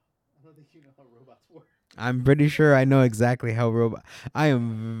don't think you know how robots work. I'm pretty sure I know exactly how I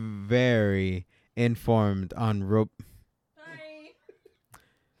am very informed on Sorry.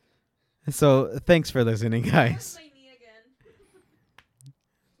 So thanks for listening, How's guys. my knee again?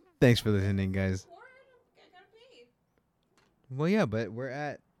 Thanks for listening, guys. Porn? I gotta pee. Well, yeah, but we're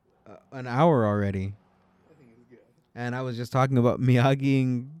at an hour already. I think it's good. And I was just talking about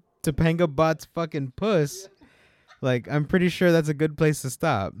Miyagiing Topanga Bot's fucking puss. Like, I'm pretty sure that's a good place to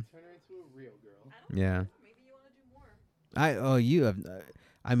stop. Turn her into a real girl. I don't Yeah. know. Maybe you want to do more. You have.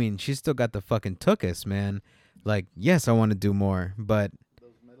 I mean, she's still got the fucking tookus, man. Like, yes, I want to do more, but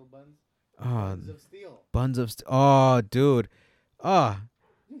Those metal buns. oh, Buns of steel. buns of oh, dude, oh,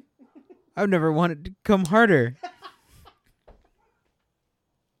 I've never wanted to come harder.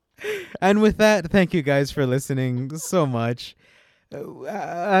 And with that, thank you guys for listening so much.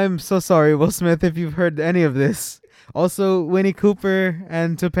 I'm so sorry, Will Smith, if you've heard any of this. Also, Winnie Cooper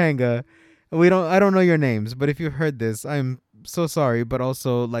and Topanga. I don't know your names, but if you've heard this, I'm so sorry. But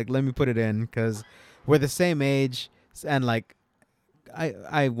also, like, let me put it in because we're the same age, and like,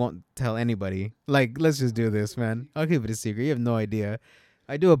 I won't tell anybody. Like, let's just do this, man. I'll keep it a secret. You have no idea.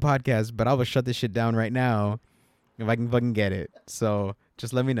 I do a podcast, but I will shut this shit down right now if I can fucking get it. So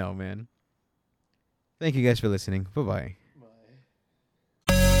just let me know, man. Thank you guys for listening. Bye bye.